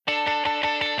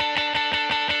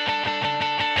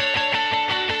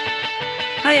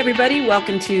Hi, everybody.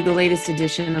 Welcome to the latest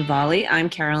edition of Volley. I'm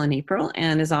Carolyn April,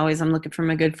 and as always, I'm looking for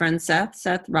my good friend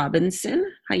Seth Robinson.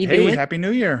 How you doing? Hey, Happy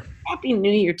New Year. Happy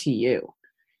New Year to you.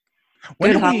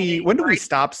 When do we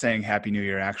stop saying Happy New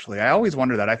Year, actually? I always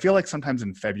wonder that. I feel like sometimes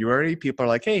in February, people are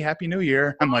like, hey, Happy New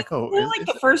Year. I'm like, oh. I feel like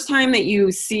the first time that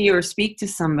you see or speak to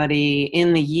somebody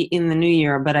in the new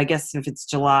year, but I guess if it's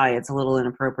July, it's a little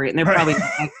inappropriate. And they're probably,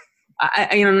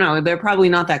 I don't know, they're probably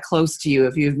not that close to you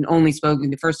if you've only spoken,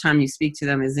 the first time you speak to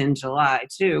them is in July,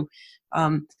 too.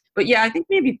 But yeah, I think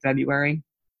maybe February.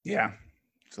 Yeah.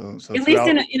 So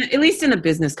at least in a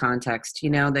business context,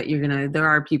 that there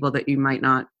are people that you might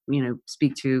not,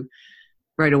 speak to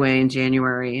right away in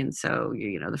January. And so,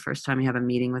 the first time you have a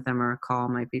meeting with them or a call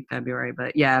might be February.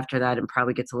 But yeah, after that, it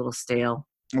probably gets a little stale.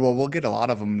 Well, we'll get a lot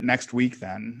of them next week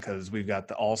then, because we've got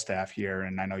the all staff here,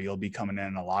 and I know you'll be coming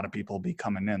in. A lot of people will be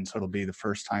coming in. So it'll be the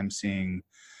first time seeing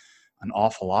an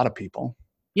awful lot of people.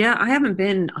 Yeah, I haven't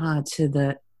been to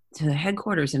the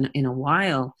headquarters in a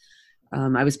while.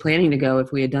 I was planning to go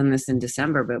if we had done this in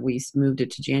December, but we moved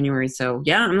it to January. So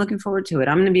yeah, I'm looking forward to it.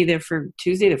 I'm going to be there for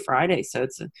Tuesday to Friday. So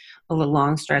it's a little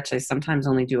long stretch. I sometimes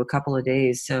only do a couple of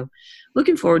days. So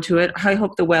looking forward to it. I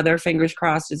hope the weather, fingers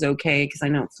crossed, is okay, because I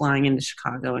know flying into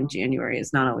Chicago in January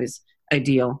is not always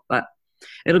ideal, but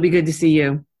it'll be good to see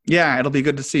you. Yeah, it'll be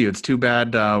good to see you. It's too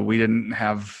bad we didn't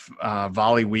have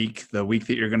Volley Week, the week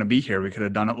that you're going to be here. We could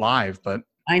have done it live, but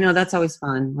I know that's always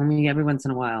fun. I mean, every once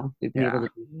in a while we've been able to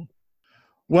do that.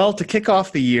 Well, to kick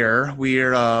off the year,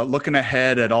 we're looking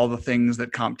ahead at all the things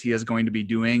that CompTIA is going to be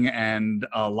doing, and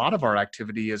a lot of our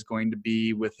activity is going to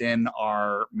be within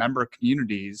our member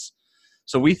communities.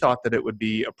 So we thought that it would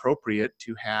be appropriate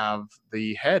to have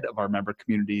the head of our member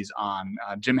communities on.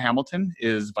 Jim Hamilton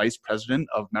is Vice President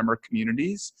of Member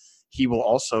Communities. He will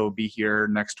also be here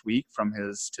next week from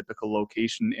his typical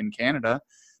location in Canada.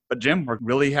 But Jim, we're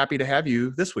really happy to have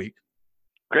you this week.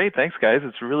 Great. Thanks, guys.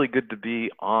 It's really good to be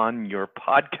on your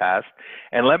podcast.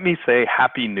 And let me say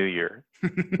Happy New Year.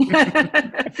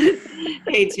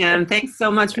 Hey, Jim. Thanks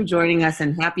so much for joining us,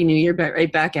 and Happy New Year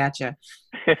right back at you.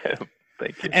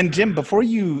 Thank you. And Jim, before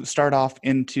you start off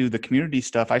into the community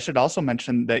stuff, I should also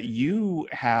mention that you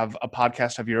have a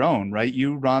podcast of your own, right?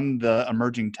 You run the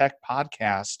Emerging Tech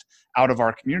podcast out of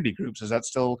our community groups. Is that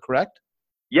still correct?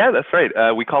 Yeah, that's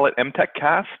right. We call it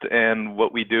MTechCast, and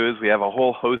what we do is we have a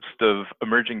whole host of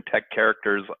emerging tech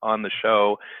characters on the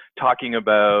show talking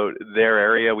about their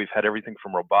area. We've had everything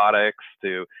from robotics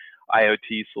to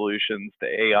IoT solutions to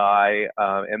AI,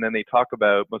 and then they talk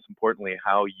about, most importantly,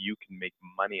 how you can make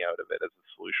money out of it as a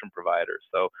solution provider.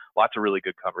 So lots of really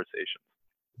good conversations.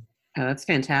 Oh, that's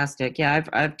fantastic. Yeah,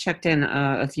 I've checked in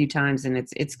a few times, and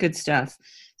it's good stuff.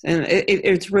 And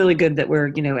it's really good that we're,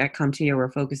 at CompTIA,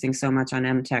 we're focusing so much on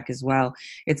MTech as well.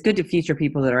 It's good to feature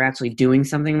people that are actually doing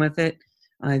something with it.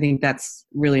 I think that's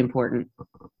really important.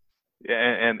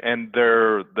 Yeah, and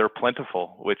they're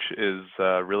plentiful, which is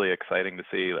really exciting to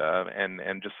see.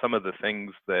 And just some of the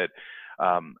things that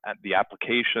the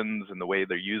applications and the way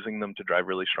they're using them to drive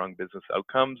really strong business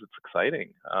outcomes, it's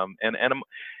exciting. And I'm,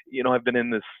 I've been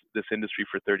in this industry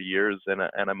for 30 years,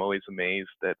 and I'm always amazed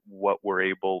at what we're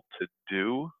able to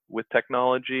do with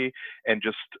technology, and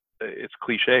just, it's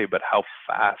cliche, but how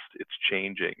fast it's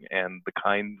changing and the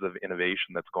kinds of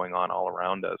innovation that's going on all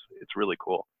around us. It's really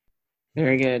cool.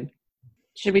 Very good.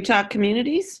 Should we talk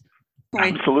communities?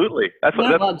 Absolutely.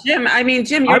 Well, Jim,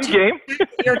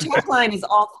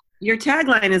 your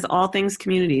tagline is all things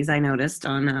communities. I noticed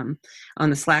on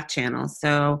the Slack channel.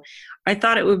 So I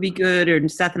thought it would be good, or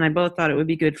Seth and I both thought it would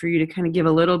be good for you to kind of give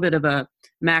a little bit of a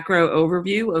macro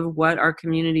overview of what our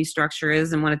community structure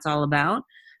is and what it's all about.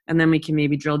 And then we can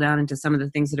maybe drill down into some of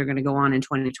the things that are going to go on in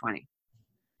 2020.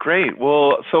 Great.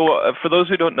 Well, so for those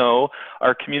who don't know,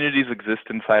 our communities exist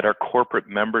inside our corporate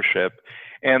membership,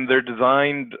 and they're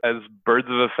designed as birds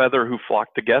of a feather who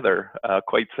flock together,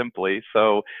 quite simply.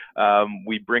 So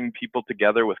we bring people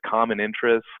together with common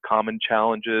interests, common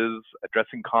challenges,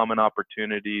 addressing common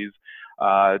opportunities,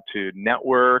 to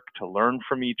network, to learn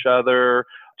from each other,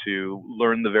 to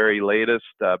learn the very latest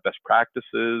best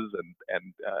practices,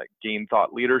 and gain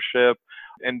thought leadership,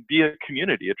 and be a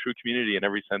community, a true community in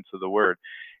every sense of the word.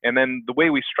 And then the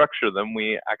way we structure them,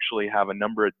 we actually have a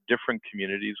number of different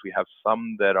communities. We have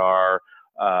some that are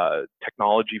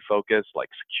technology focused, like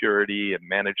security and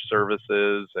managed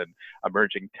services and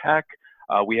emerging tech.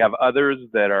 We have others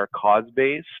that are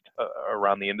cause-based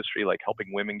around the industry, like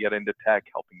helping women get into tech,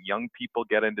 helping young people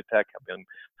get into tech, helping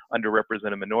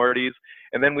underrepresented minorities.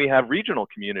 And then we have regional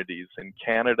communities in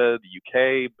Canada,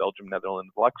 the UK, Belgium,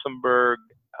 Netherlands, Luxembourg,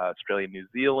 Australia, New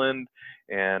Zealand,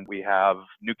 and we have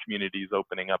new communities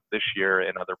opening up this year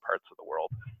in other parts of the world.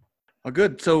 Oh,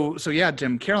 good. So yeah,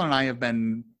 Jim, Carol and I have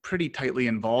been pretty tightly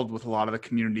involved with a lot of the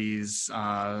communities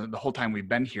the whole time we've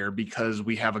been here, because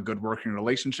we have a good working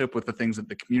relationship with the things that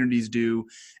the communities do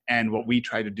and what we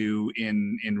try to do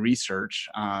in research.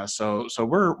 So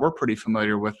we're pretty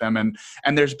familiar with them,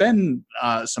 and there's been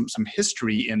some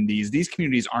history in these. These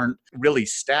communities aren't really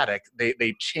static.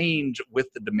 They change with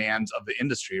the demands of the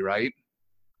industry, right?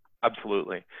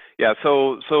 Absolutely. Yeah.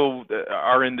 So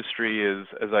our industry is,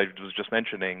 as I was just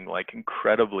mentioning, like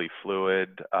incredibly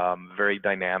fluid, very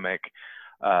dynamic.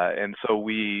 And so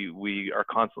we are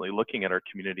constantly looking at our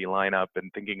community lineup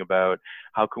and thinking about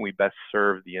how can we best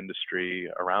serve the industry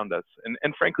around us.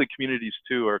 And frankly, communities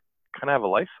too are kind of have a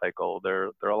life cycle.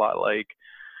 They're a lot like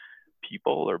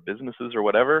people or businesses or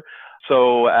whatever.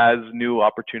 So as new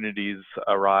opportunities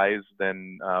arise,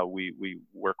 then we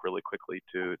work really quickly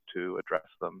to address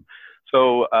them.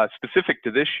 So specific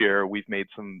to this year, we've made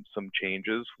some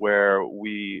changes where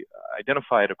we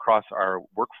identified across our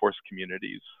workforce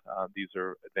communities. These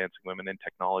are advancing women in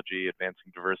technology,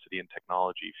 advancing diversity in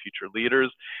technology, future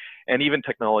leaders, and even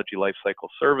technology lifecycle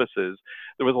services.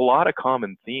 There was a lot of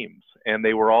common themes, and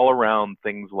they were all around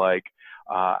things like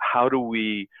how do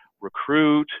we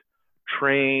recruit,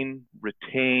 train,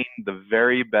 retain the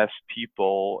very best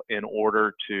people in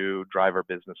order to drive our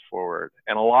business forward.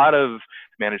 And a lot of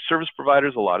managed service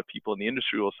providers, a lot of people in the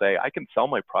industry will say, I can sell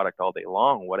my product all day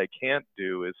long. What I can't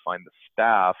do is find the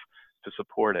staff to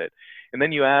support it. And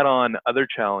then you add on other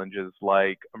challenges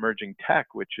like emerging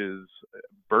tech, which is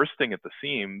bursting at the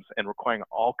seams and requiring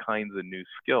all kinds of new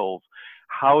skills.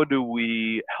 How do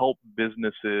we help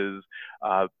businesses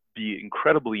be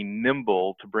incredibly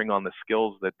nimble to bring on the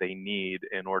skills that they need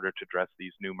in order to address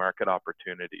these new market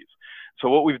opportunities? So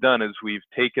what we've done is we've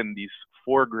taken these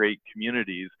 4 great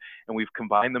communities and we've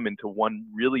combined them into one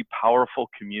really powerful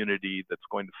community that's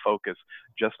going to focus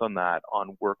just on that,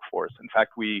 on workforce. In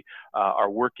fact, we are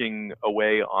working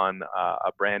away on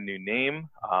a brand new name,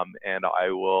 and I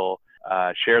will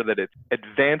share that it's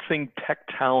Advancing Tech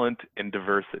Talent and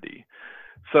Diversity.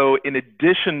 So in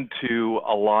addition to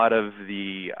a lot of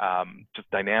the just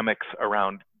dynamics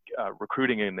around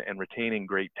recruiting and retaining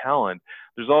great talent,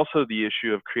 there's also the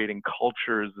issue of creating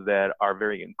cultures that are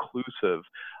very inclusive.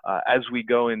 As we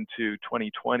go into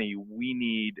 2020, we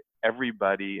need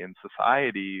everybody in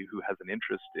society who has an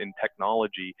interest in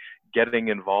technology getting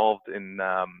involved in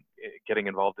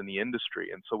the industry.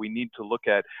 And so we need to look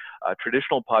at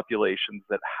traditional populations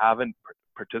that haven't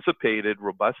participated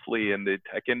robustly in the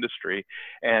tech industry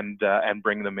and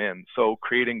bring them in. So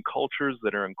creating cultures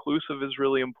that are inclusive is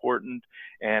really important,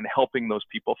 and helping those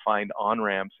people find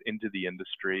on-ramps into the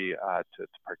industry to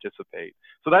participate.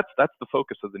 So that's the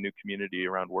focus of the new community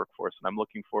around workforce, and I'm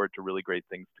looking forward to really great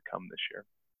things to come this year.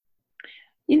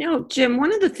 You know, Jim,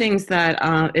 one of the things that,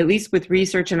 at least with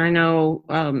research, and I know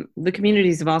the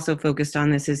communities have also focused on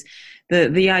this, is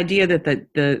the idea that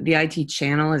the IT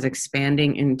channel is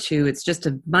expanding into, it's just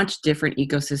a much different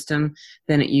ecosystem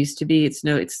than it used to be. It's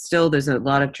still, there's a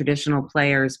lot of traditional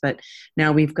players, but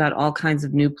now we've got all kinds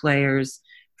of new players,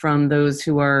 from those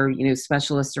who are,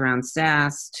 specialists around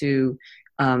SaaS to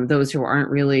those who aren't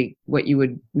really what you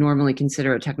would normally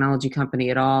consider a technology company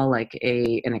at all, like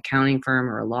an accounting firm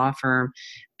or a law firm.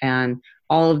 And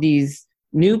all of these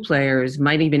new players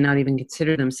might not even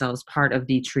consider themselves part of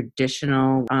the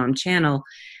traditional channel.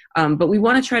 But we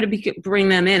want to try to bring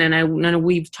them in. And I know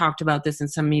we've talked about this in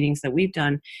some meetings that we've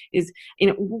done, is,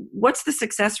 what's the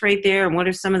success rate there? And what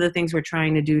are some of the things we're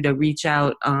trying to do to reach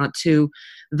out to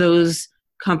those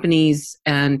companies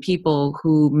and people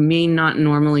who may not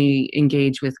normally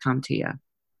engage with CompTIA?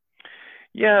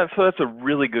 Yeah, so that's a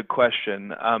really good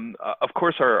question. Of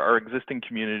course, our existing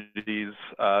communities,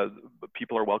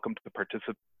 people are welcome to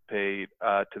participate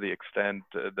to the extent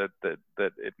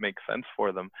that it makes sense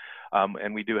for them.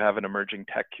 And we do have an emerging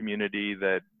tech community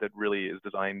that really is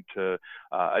designed to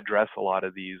address a lot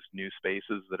of these new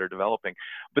spaces that are developing.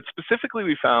 But specifically,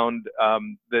 we found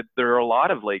that there are a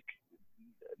lot of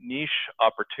niche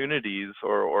opportunities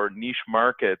or niche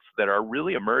markets that are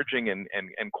really emerging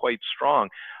and quite strong.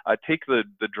 Take the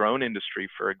drone industry,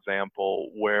 for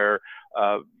example, where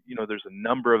there's a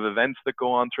number of events that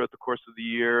go on throughout the course of the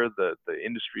year. The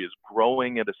industry is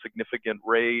growing at a significant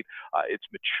rate. It's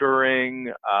maturing.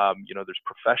 There's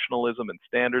professionalism and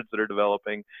standards that are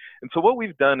developing. And so what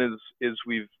we've done is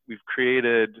we've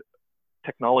created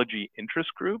technology interest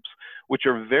groups, which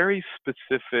are very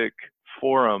specific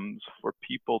forums for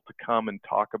people to come and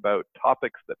talk about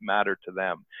topics that matter to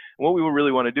them. And what we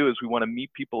really want to do is we want to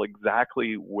meet people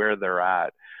exactly where they're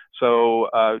at. So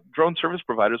drone service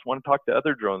providers want to talk to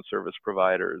other drone service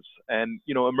providers. And,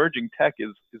 emerging tech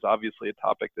is obviously a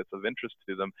topic that's of interest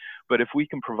to them. But if we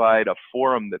can provide a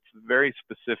forum that's very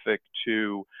specific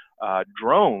to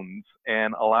drones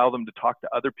and allow them to talk to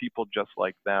other people just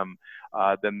like them,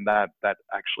 then that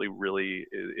actually really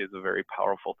is a very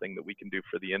powerful thing that we can do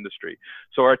for the industry.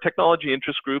 So our technology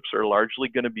interest groups are largely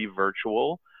going to be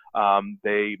virtual.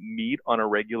 They meet on a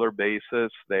regular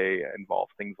basis. They involve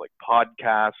things like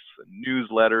podcasts and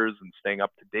newsletters and staying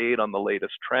up to date on the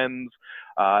latest trends.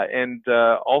 And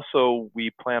also,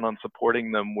 we plan on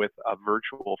supporting them with a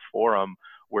virtual forum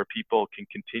where people can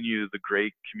continue the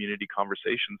great community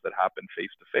conversations that happen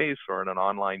face-to-face or in an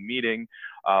online meeting,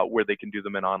 where they can do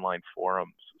them in online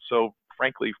forums. So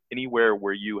frankly, anywhere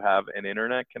where you have an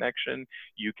internet connection,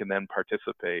 you can then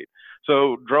participate.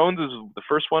 So drones is the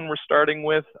first one we're starting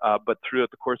with, but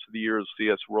throughout the course of the year, you'll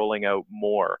see us rolling out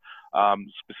more,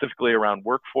 specifically around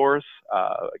workforce,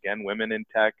 again, women in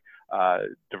tech,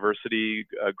 diversity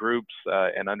groups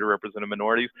and underrepresented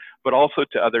minorities, but also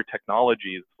to other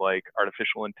technologies like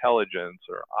artificial intelligence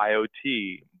or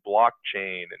IoT,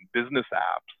 blockchain, and business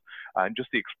apps. And just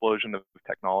the explosion of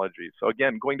technology. So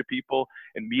again, going to people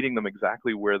and meeting them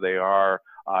exactly where they are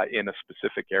in a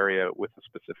specific area with a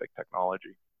specific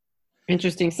technology.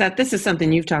 Interesting. Seth, this is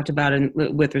something you've talked about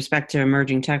with respect to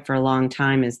emerging tech for a long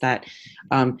time, is that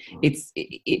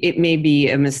it may be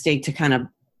a mistake to kind of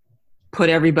put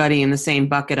everybody in the same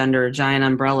bucket under a giant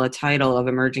umbrella title of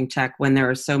emerging tech when there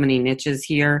are so many niches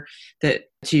here that,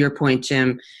 to your point,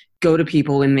 Jim, go to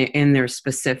people in their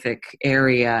specific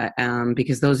area,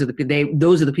 because those are the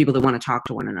people that want to talk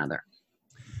to one another.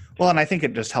 Well, and I think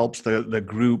it just helps the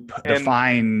group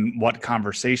define what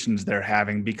conversations they're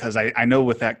having, because I know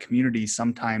with that community,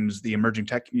 sometimes the emerging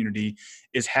tech community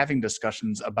is having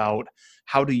discussions about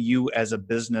how do you as a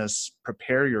business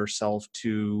prepare yourself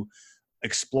to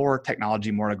explore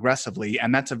technology more aggressively.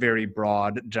 And that's a very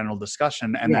broad general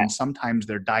discussion. And then sometimes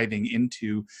they're diving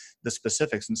into the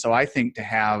specifics. And so I think to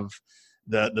have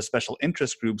the special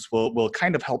interest groups will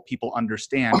kind of help people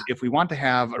understand, if we want to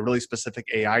have a really specific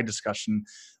AI discussion,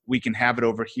 we can have it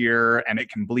over here and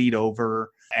it can bleed over.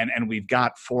 And we've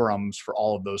got forums for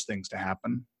all of those things to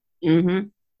happen. Mm-hmm.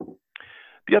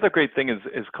 The other great thing is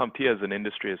CompTIA as an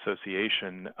industry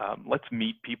association. Let's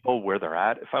meet people where they're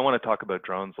at. If I want to talk about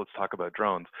drones, let's talk about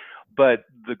drones. But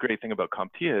the great thing about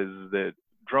CompTIA is that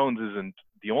drones isn't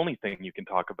the only thing you can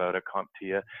talk about at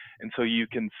CompTIA. And so you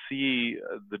can see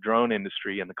the drone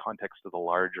industry in the context of the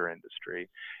larger industry.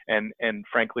 And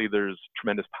frankly, there's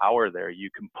tremendous power there. You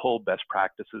can pull best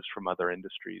practices from other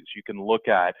industries. You can look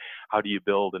at how do you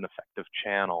build an effective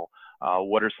channel?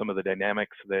 What are some of the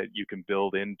dynamics that you can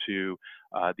build into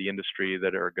the industry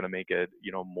that are going to make it,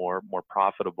 more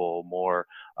profitable, more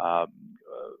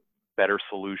better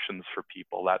solutions for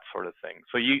people, that sort of thing.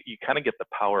 So you kind of get the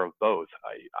power of both.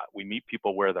 We meet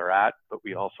people where they're at, but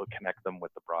we also connect them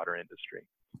with the broader industry.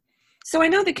 So I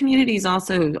know the communities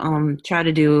also try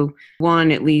to do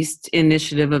one, at least,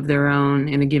 initiative of their own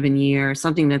in a given year,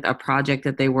 something a project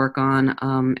that they work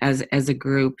on as a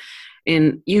group.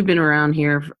 And you've been around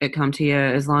here at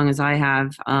CompTIA as long as I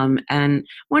have, and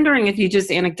wondering if you just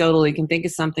anecdotally can think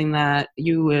of something that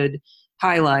you would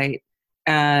highlight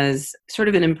as sort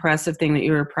of an impressive thing that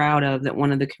you were proud of that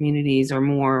one of the communities or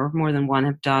more than one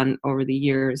have done over the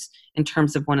years in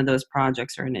terms of one of those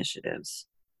projects or initiatives.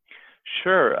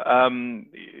 Sure.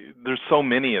 There's so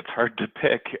many, it's hard to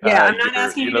pick. Yeah, I'm not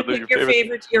asking you to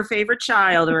pick your favorite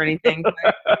child or anything.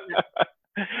 But,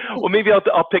 Well, maybe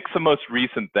I'll pick some most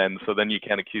recent then, so then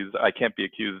I can't be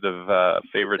accused of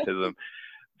favoritism.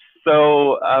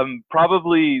 So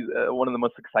probably one of the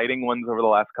most exciting ones over the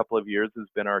last couple of years has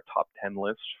been our top 10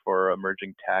 list for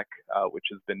emerging tech, which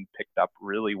has been picked up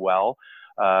really well.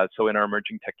 So in our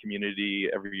emerging tech community,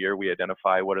 every year we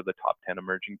identify what are the top 10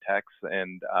 emerging techs,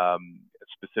 and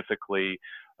specifically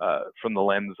from the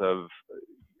lens of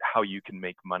how you can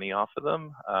make money off of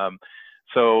them.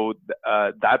 So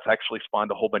that's actually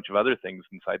spawned a whole bunch of other things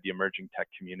inside the emerging tech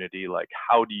community, like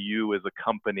how do you as a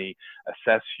company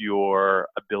assess your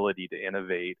ability to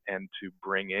innovate and to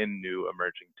bring in new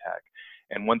emerging tech?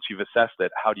 And once you've assessed it,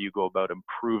 how do you go about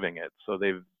improving it? So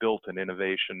they've built an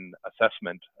innovation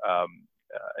assessment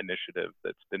initiative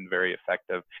that's been very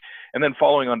effective. And then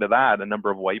following on to that, a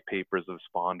number of white papers have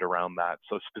spawned around that.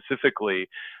 So specifically,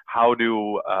 how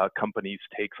do companies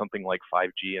take something like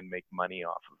 5G and make money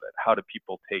off of it? How do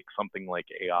people take something like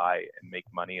AI and make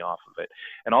money off of it?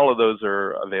 And all of those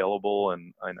are available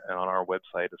and on our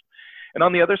website. And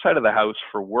on the other side of the house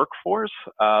for workforce,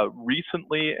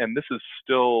 recently, and this is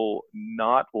still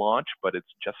not launched, but it's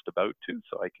just about to,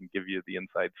 so I can give you the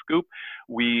inside scoop,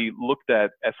 we looked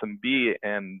at SMB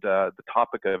and the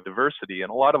topic of diversity,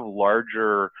 and a lot of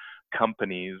larger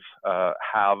companies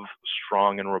have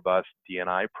strong and robust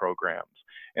D&I programs.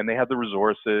 And they have the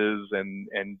resources and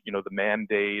the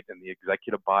mandate and the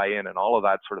executive buy-in and all of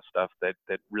that sort of stuff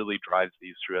that really drives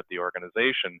these throughout the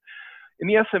organization. In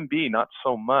the SMB, not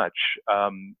so much.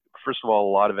 First of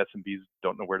all, a lot of SMBs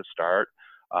don't know where to start.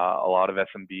 A lot of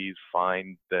SMBs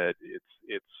find that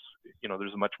it's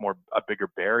there's a bigger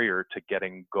barrier to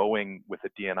getting going with a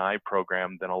D&I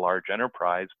program than a large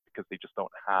enterprise, because they just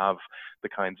don't have the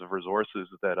kinds of resources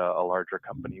that a larger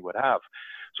company would have.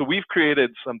 So we've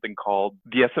created something called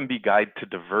the SMB Guide to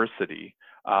Diversity,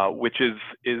 which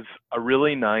is a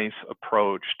really nice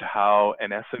approach to how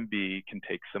an SMB can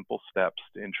take simple steps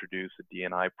to introduce a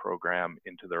D&I program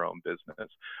into their own business.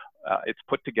 It's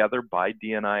put together by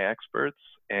D&I experts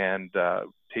and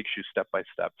takes you step by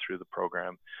step through the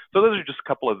program. So those are just a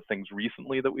couple of the things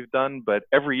recently that we've done, but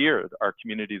every year our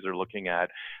communities are looking at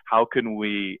how can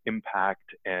we impact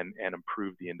and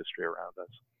improve the industry around us.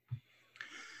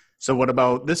 So what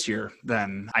about this year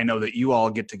then? I know that you all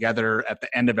get together at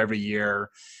the end of every year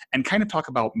and kind of talk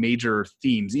about major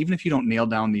themes. Even if you don't nail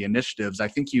down the initiatives, I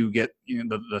think you get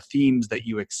the themes that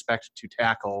you expect to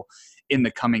tackle in the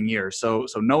coming year. So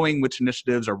knowing which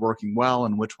initiatives are working well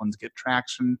and which ones get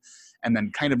traction, and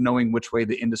then kind of knowing which way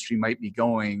the industry might be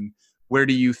going, where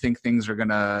do you think things are going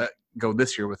to go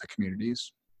this year with the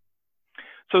communities?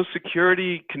 So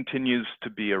security continues to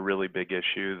be a really big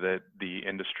issue that the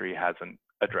industry hasn't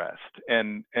addressed,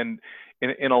 and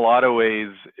in a lot of ways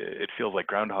it feels like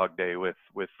Groundhog Day with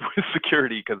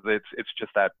security, because it's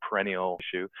just that perennial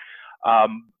issue.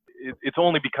 It's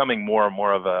only becoming more and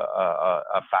more of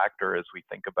a factor as we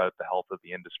think about the health of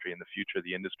the industry and the future of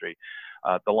the industry.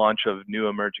 The launch of new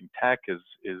emerging tech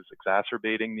is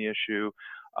exacerbating the issue.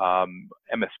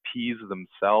 MSPs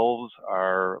themselves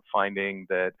are finding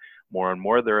that more and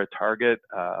more they're a target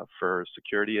for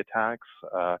security attacks.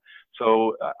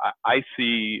 So I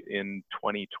see in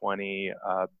 2020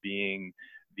 being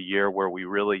the year where we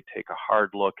really take a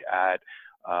hard look at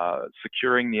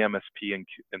securing the MSP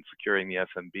and securing the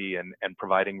SMB and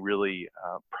providing really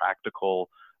practical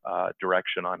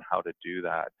direction on how to do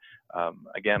that.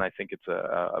 Again, I think it's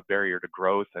a barrier to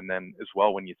growth. And then as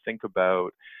well, when you think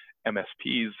about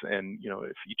MSPs, and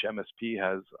if each MSP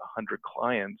has 100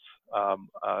 clients,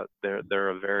 they're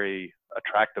a very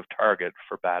attractive target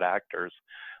for bad actors.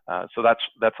 So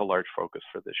that's a large focus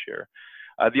for this year.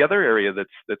 The other area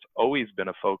that's always been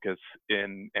a focus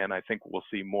and I think we'll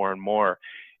see more and more,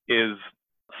 is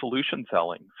solution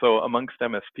selling. So amongst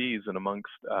MSPs and amongst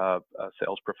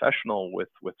sales professional with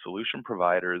solution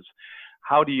providers,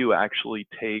 how do you actually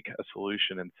take a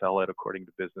solution and sell it according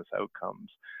to business outcomes?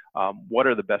 What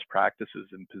are the best practices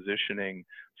in positioning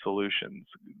solutions?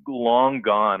 Long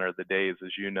gone are the days,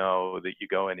 as you know, that you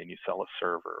go in and you sell a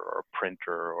server or a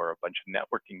printer or a bunch of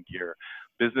networking gear.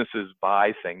 Businesses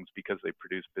buy things because they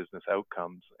produce business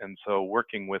outcomes. And so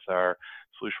working with our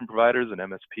solution providers and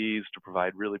MSPs to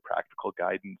provide really practical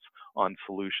guidance on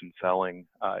solution selling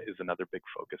is another big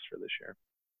focus for this year.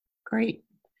 Great.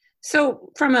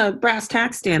 So from a brass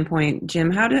tacks standpoint, Jim,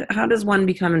 how does one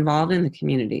become involved in the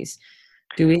communities?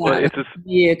 Do we have to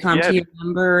be a CompTIA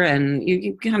member? And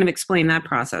you kind of explain that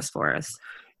process for us.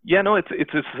 Yeah, no, it's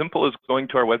as simple as going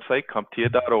to our website,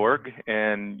 CompTIA.org,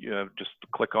 and just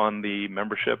click on the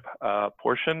membership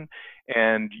portion,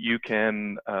 and you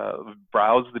can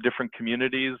browse the different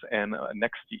communities. And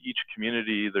next to each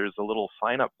community, there's a little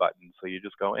sign-up button. So you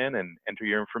just go in and enter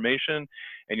your information,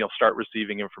 and you'll start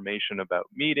receiving information about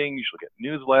meetings. You'll get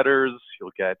newsletters.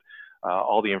 You'll get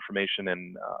all the information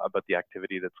and about the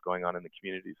activity that's going on in the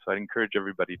community. So I'd encourage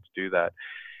everybody to do that.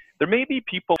 There may be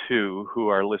people too who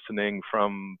are listening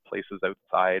from places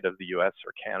outside of the US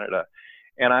or Canada.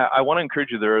 And I want to encourage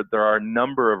you, there are a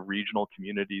number of regional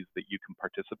communities that you can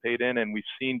participate in. And we've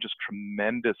seen just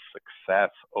tremendous success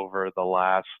over the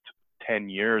last 10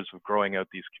 years of growing out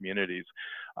these communities.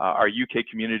 Our UK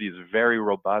community is very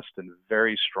robust and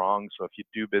very strong. So if you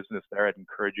do business there, I'd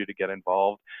encourage you to get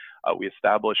involved. We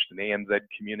established an ANZ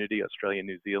community, Australia,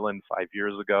 New Zealand, 5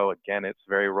 years ago. Again, it's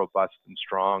very robust and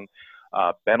strong.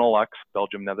 Benelux,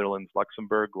 Belgium, Netherlands,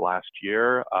 Luxembourg last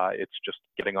year. It's just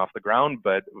getting off the ground,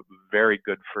 but very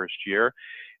good first year.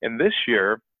 And this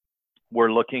year,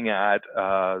 we're looking at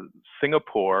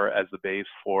Singapore as the base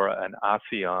for an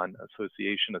ASEAN,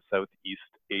 Association of Southeast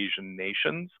Asian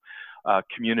Nations,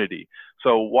 community.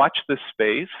 So watch this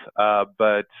space,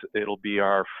 but it'll be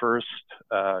our first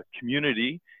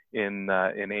community in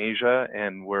Asia,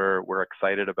 and we're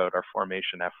excited about our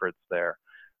formation efforts there.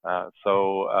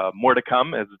 So more to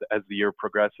come as the year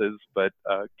progresses, but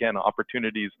again,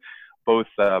 opportunities both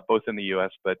in the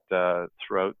U.S. but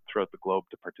throughout the globe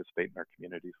to participate in our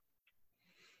communities.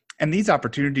 And these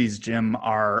opportunities, Jim,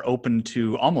 are open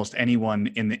to almost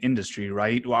anyone in the industry,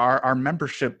 right? Our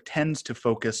membership tends to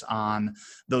focus on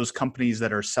those companies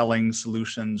that are selling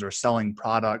solutions or selling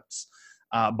products,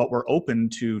 but we're open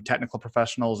to technical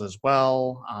professionals as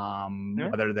well,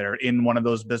 whether they're in one of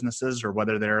those businesses or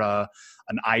whether they're an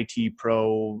IT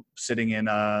pro sitting in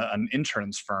an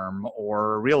insurance firm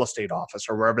or a real estate office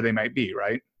or wherever they might be,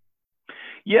 right?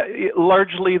 Yeah,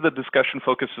 largely the discussion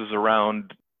focuses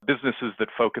around businesses that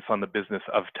focus on the business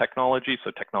of technology,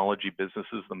 so technology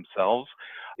businesses themselves.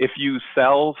 If you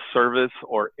sell, service,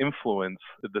 or influence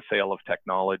the sale of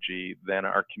technology, then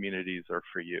our communities are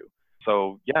for you.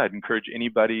 So yeah, I'd encourage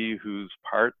anybody who's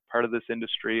part of this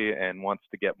industry and wants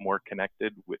to get more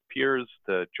connected with peers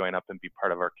to join up and be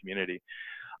part of our community.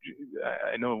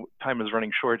 I know time is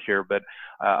running short here, but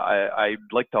I'd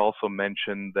like to also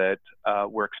mention that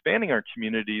we're expanding our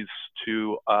communities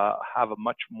to have a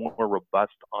much more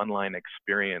robust online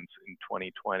experience in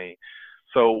 2020.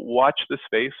 So watch the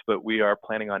space, but we are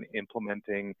planning on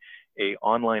implementing an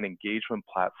online engagement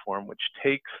platform which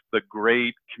takes the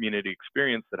great community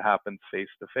experience that happens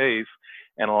face-to-face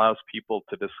and allows people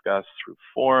to discuss through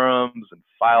forums and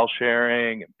file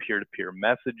sharing and peer-to-peer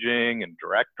messaging and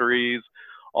directories,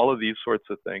 all of these sorts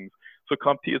of things. So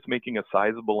CompTIA is making a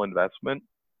sizable investment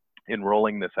in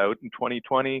rolling this out in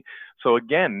 2020. So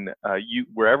again,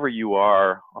 wherever you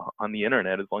are on the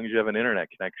internet, as long as you have an internet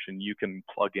connection, you can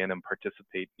plug in and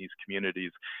participate in these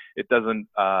communities. It doesn't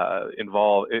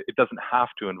it doesn't have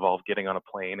to involve getting on a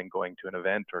plane and going to an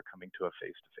event or coming to a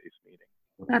face-to-face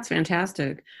meeting. That's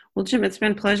fantastic. Well, Jim, it's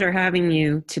been a pleasure having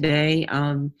you today.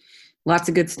 Lots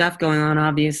of good stuff going on,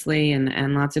 obviously,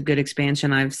 and lots of good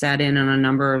expansion. I've sat in on a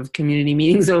number of community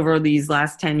meetings over these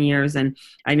last 10 years, and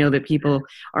I know that people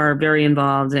are very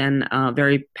involved and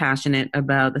very passionate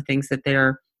about the things that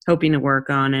they're hoping to work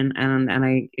on, and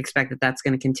I expect that that's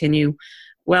going to continue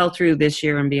well through this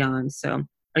year and beyond. So,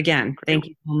 again, thank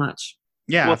you so much.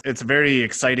 Yeah, it's a very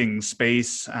exciting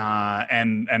space,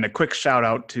 and a quick shout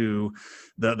out to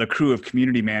the crew of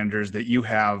community managers that you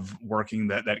have working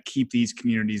that keep these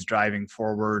communities driving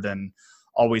forward and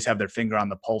always have their finger on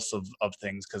the pulse of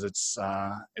things, because it's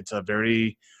a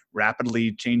very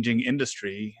rapidly changing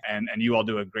industry, and you all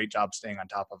do a great job staying on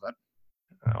top of it.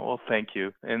 Well, thank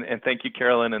you. And thank you,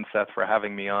 Carolyn and Seth, for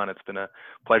having me on. It's been a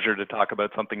pleasure to talk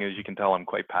about something, as you can tell, I'm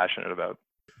quite passionate about.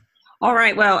 All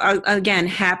right. Well, again,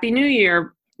 Happy New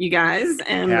Year, you guys.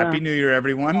 And Happy New Year,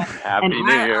 everyone. Happy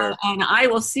New Year. And I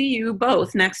will see you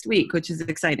both next week, which is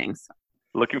exciting.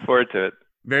 Looking forward to it.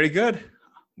 Very good.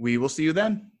 We will see you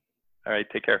then. All right.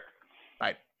 Take care.